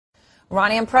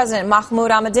Iranian President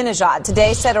Mahmoud Ahmadinejad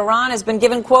today said Iran has been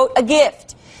given, quote, a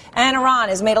gift. And Iran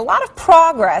has made a lot of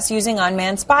progress using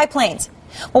unmanned spy planes.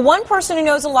 Well, one person who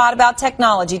knows a lot about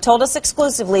technology told us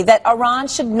exclusively that Iran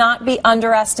should not be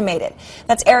underestimated.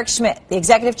 That's Schmidt, the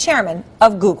executive chairman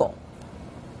of Google.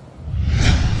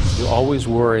 You always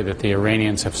worry that the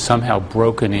Iranians have somehow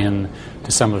broken in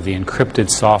to some of the encrypted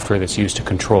software that's used to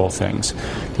control things.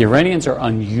 The Iranians are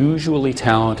unusually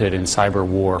talented in cyber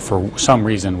war for some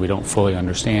reason we don't fully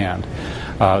understand.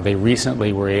 They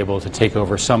recently were able to take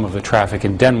over some of the traffic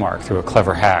in Denmark through a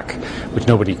clever hack, which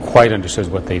nobody quite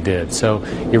understood what they did. So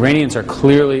Iranians are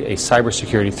clearly a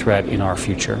cybersecurity threat in our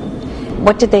future.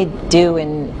 What did they do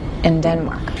in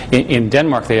Denmark? In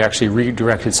Denmark, they actually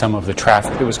redirected some of the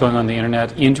traffic that was going on the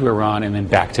internet into Iran and then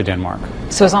back to Denmark.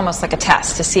 So it was almost like a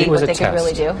test to see what they could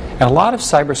really do? And a lot of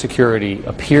cybersecurity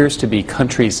appears to be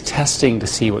countries testing to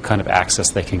see what kind of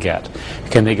access they can get.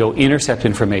 Can they go intercept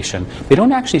information? They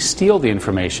don't actually steal the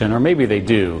information, or maybe they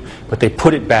do, but they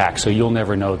put it back so you'll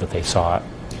never know that they saw it.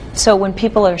 So when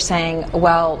people are saying,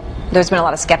 well, there's been a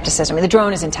lot of skepticism, I mean, the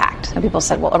drone is intact. And people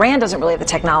said, well, Iran doesn't really have the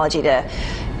technology to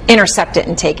intercept it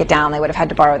and take it down. They would have had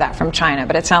to borrow that from China.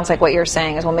 But it sounds like what you're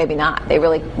saying is, well, maybe not. They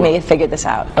really may have figured this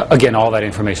out. Again, all that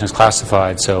information is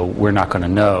classified, so we're not going to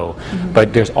know.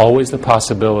 But there's always the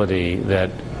possibility that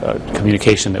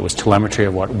communication that was telemetry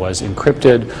of what was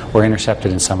encrypted or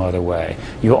intercepted in some other way.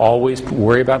 You always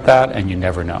worry about that, and you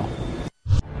never know.